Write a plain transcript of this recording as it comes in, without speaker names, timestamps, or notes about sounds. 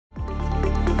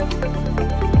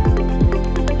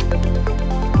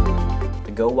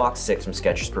Go Walk 6 from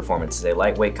Skechers Performance is a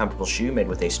lightweight, comfortable shoe made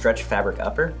with a stretch fabric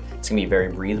upper. It's going to be very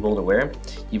breathable to wear.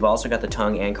 You've also got the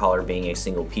tongue and collar being a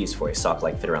single piece for a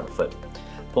sock-like fit around the foot.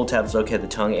 Pull tabs locate the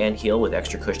tongue and heel with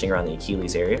extra cushioning around the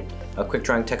Achilles area, a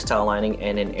quick-drying textile lining,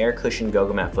 and an air-cushioned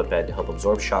Goga mat footbed to help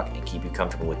absorb shock and keep you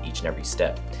comfortable with each and every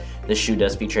step. This shoe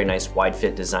does feature a nice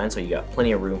wide-fit design, so you got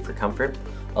plenty of room for comfort,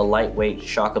 a lightweight,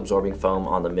 shock-absorbing foam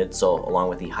on the midsole, along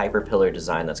with the hyper-pillar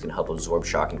design that's going to help absorb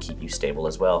shock and keep you stable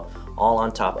as well, all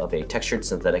on top of a textured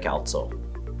synthetic outsole.